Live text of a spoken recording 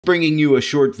Bringing you a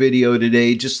short video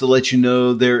today just to let you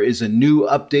know there is a new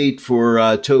update for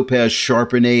TOPAZ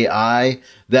Sharpen AI,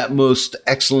 that most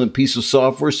excellent piece of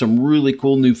software, some really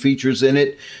cool new features in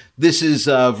it. This is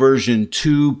version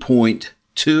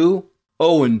 2.2.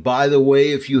 Oh, and by the way,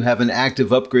 if you have an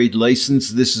active upgrade license,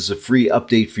 this is a free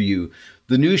update for you.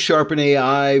 The new Sharpen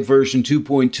AI version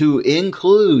 2.2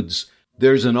 includes,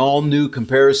 there's an all-new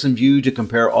comparison view to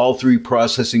compare all three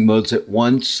processing modes at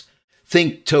once.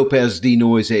 Think TOPAZ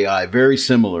Denoise AI, very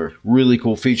similar, really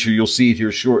cool feature. You'll see it here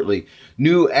shortly.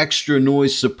 New extra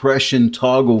noise suppression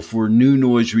toggle for new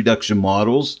noise reduction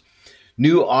models.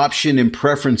 New option and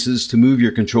preferences to move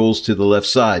your controls to the left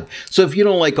side. So if you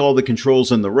don't like all the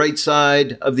controls on the right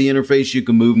side of the interface, you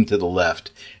can move them to the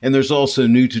left. And there's also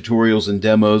new tutorials and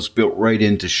demos built right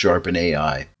into Sharpen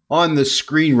AI. On the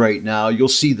screen right now, you'll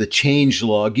see the change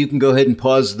log. You can go ahead and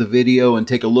pause the video and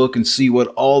take a look and see what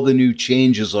all the new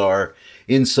changes are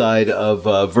inside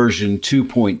of version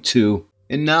 2.2.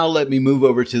 And now let me move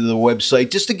over to the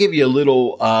website just to give you a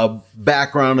little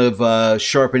background of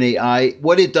Sharpen AI.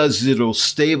 What it does is it'll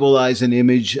stabilize an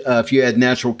image. If you had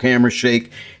natural camera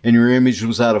shake and your image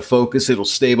was out of focus, it'll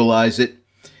stabilize it.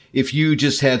 If you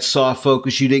just had soft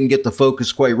focus, you didn't get the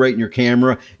focus quite right in your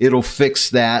camera, it'll fix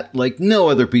that like no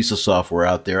other piece of software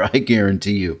out there, I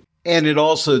guarantee you. And it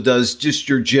also does just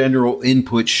your general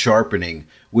input sharpening,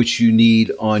 which you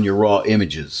need on your raw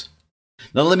images.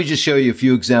 Now let me just show you a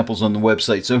few examples on the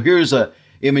website. So here's an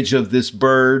image of this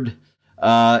bird,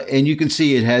 and you can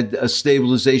see it had a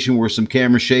stabilization where some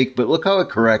camera shake, but look how it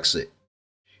corrects it.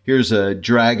 Here's a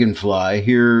dragonfly.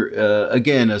 Here,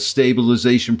 again, a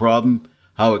stabilization problem,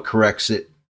 how it corrects it.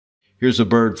 Here's a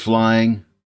bird flying.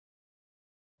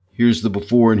 Here's the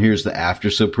before and here's the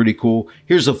after, so pretty cool.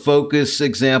 Here's a focus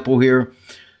example here.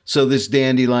 So this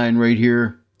dandelion right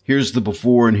here, here's the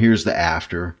before and here's the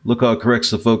after. Look how it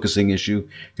corrects the focusing issue.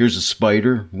 Here's a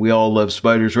spider. We all love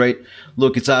spiders, right?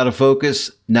 Look, it's out of focus.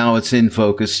 Now it's in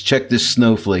focus. Check this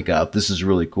snowflake out. This is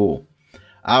really cool.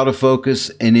 Out of focus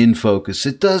and in focus.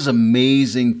 It does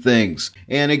amazing things.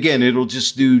 And again, it'll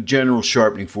just do general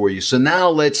sharpening for you. So now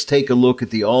let's take a look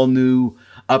at the all-new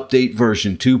update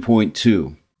version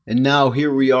 2.2. And now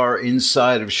here we are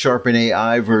inside of Sharpen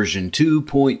AI version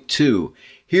 2.2.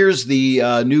 Here's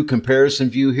the new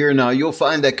comparison view here. Now you'll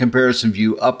find that comparison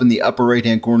view up in the upper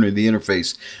right-hand corner of the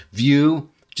interface. View.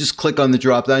 Just click on the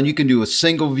drop down. You can do a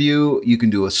single view, you can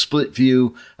do a split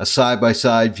view, a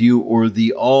side-by-side view, or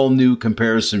the all-new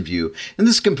comparison view. And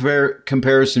this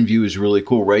comparison view is really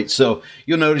cool, right? So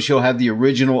you'll notice you'll have the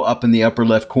original up in the upper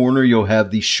left corner. You'll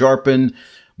have the Sharpen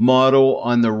model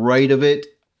on the right of it.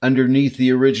 Underneath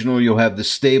the original, you'll have the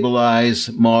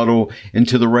stabilize model, and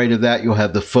to the right of that, you'll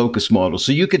have the focus model.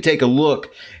 So you could take a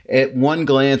look at one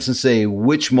glance and say,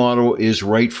 which model is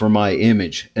right for my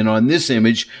image? And on this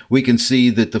image, we can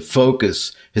see that the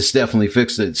focus has definitely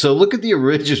fixed it. So look at the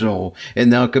original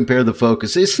and now compare the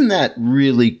focus. Isn't that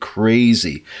really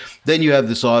crazy? Then you have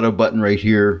this auto button right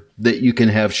here that you can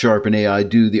have Sharpen AI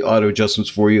do the auto adjustments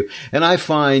for you. And I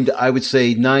find, I would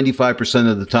say 95%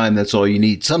 of the time, that's all you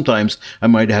need. Sometimes I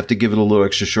might have to give it a little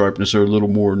extra sharpness or a little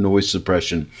more noise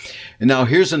suppression. And now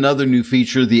here's another new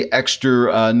feature, the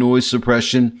extra noise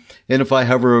suppression. And if I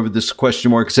hover over this question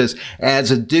mark, it says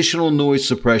adds additional noise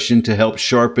suppression to help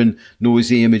sharpen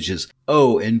noisy images.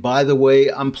 Oh, and by the way,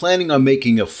 I'm planning on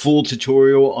making a full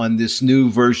tutorial on this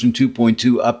new version 2.2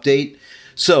 update.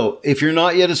 So if you're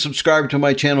not yet a subscriber to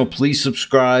my channel, please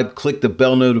subscribe, click the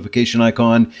bell notification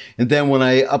icon, and then when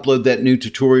I upload that new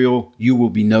tutorial, you will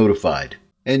be notified.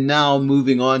 And now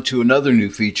moving on to another new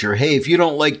feature. Hey, if you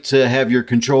don't like to have your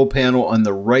control panel on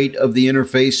the right of the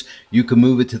interface, you can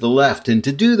move it to the left. And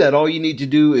to do that, all you need to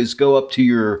do is go up to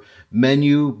your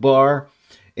menu bar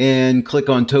and click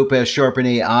on TOPAZ Sharpen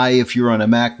AI if you're on a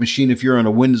Mac machine. If you're on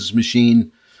a Windows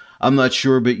machine, I'm not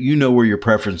sure, but you know where your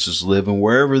preferences live, and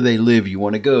wherever they live, you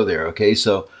want to go there, okay?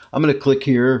 So I'm going to click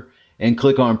here and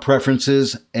click on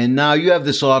Preferences, and now you have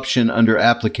this option under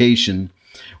Application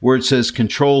where it says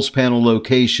Controls Panel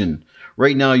Location.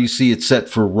 Right now you see it's set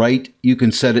for right. You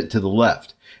can set it to the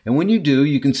left. And when you do,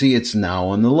 you can see it's now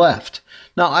on the left.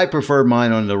 Now, I prefer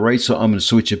mine on the right, so I'm going to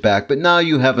switch it back. But now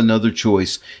you have another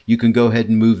choice. You can go ahead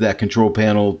and move that control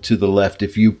panel to the left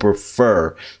if you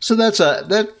prefer. So that's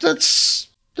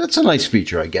a nice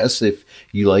feature, I guess, if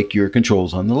you like your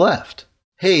controls on the left.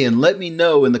 Hey, and let me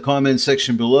know in the comments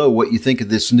section below what you think of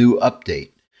this new update.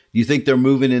 You think they're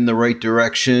moving in the right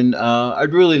direction?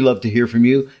 I'd really love to hear from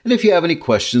you. And if you have any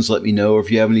questions, let me know. Or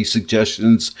if you have any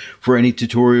suggestions for any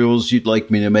tutorials you'd like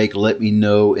me to make, let me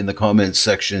know in the comments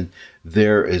section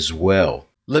there as well.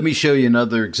 Let me show you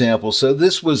another example. So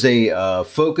this was a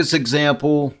focus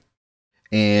example.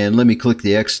 And let me click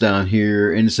the X down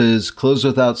here, and it says close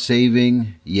without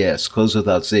saving. Yes, close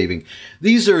without saving.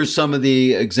 These are some of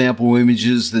the example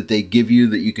images that they give you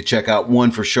that you could check out.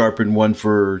 One for sharpen, one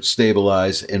for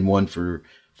stabilize, and one for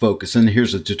focus. And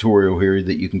here's a tutorial here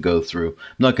that you can go through.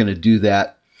 I'm not going to do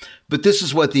that. But this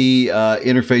is what the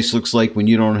interface looks like when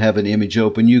you don't have an image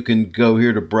open. You can go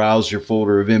here to browse your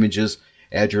folder of images,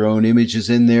 add your own images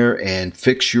in there, and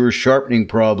fix your sharpening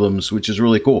problems, which is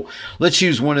really cool. Let's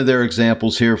use one of their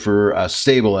examples here for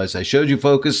stabilize. I showed you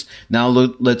focus. Now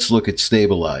let's look at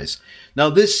stabilize. Now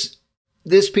this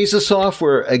piece of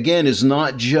software, again, is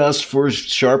not just for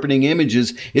sharpening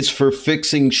images. It's for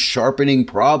fixing sharpening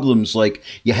problems like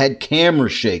you had camera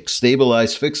shake.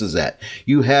 Stabilize fixes that.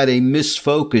 You had a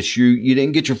misfocus. You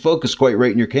didn't get your focus quite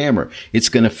right in your camera. It's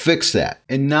going to fix that.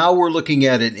 And now we're looking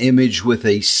at an image with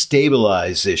a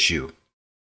stabilize issue.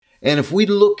 And if we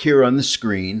look here on the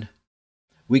screen,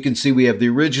 we can see we have the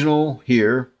original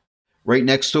here. Right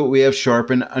next to it, we have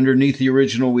sharpen. Underneath the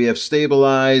original, we have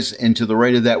stabilize. And to the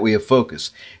right of that, we have focus.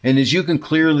 And as you can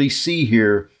clearly see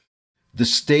here, the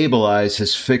stabilize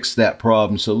has fixed that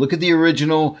problem. So look at the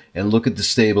original and look at the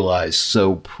stabilize.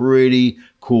 So pretty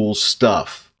cool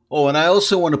stuff. Oh, and I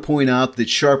also want to point out that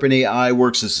Sharpen AI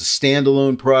works as a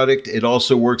standalone product. It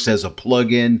also works as a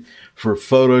plugin for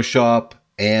Photoshop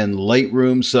and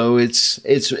Lightroom. So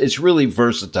it's really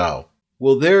versatile.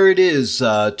 Well, there it is,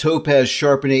 TOPAZ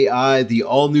Sharpen AI, the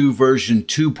all-new version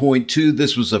 2.2.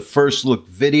 This was a first look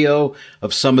video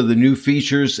of some of the new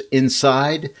features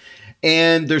inside.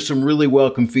 And there's some really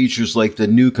welcome features like the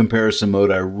new comparison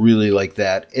mode. I really like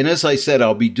that. And as I said,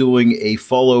 I'll be doing a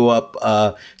follow-up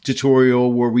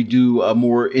tutorial where we do a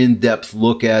more in-depth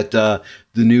look at the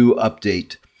new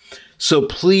update. So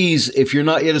please, if you're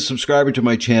not yet a subscriber to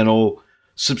my channel,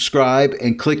 subscribe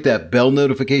and click that bell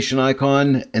notification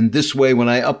icon. And this way, when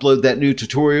I upload that new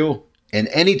tutorial and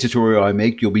any tutorial I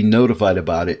make, you'll be notified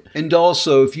about it. And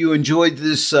also, if you enjoyed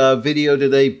this video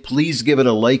today, please give it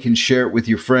a like and share it with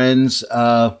your friends.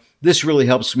 This really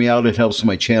helps me out. It helps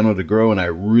my channel to grow, and I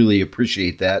really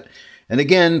appreciate that. And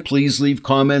again, please leave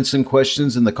comments and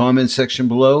questions in the comment section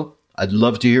below. I'd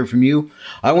love to hear from you.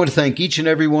 I want to thank each and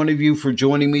every one of you for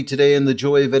joining me today in the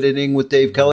Joy of Editing with Dave Kelly.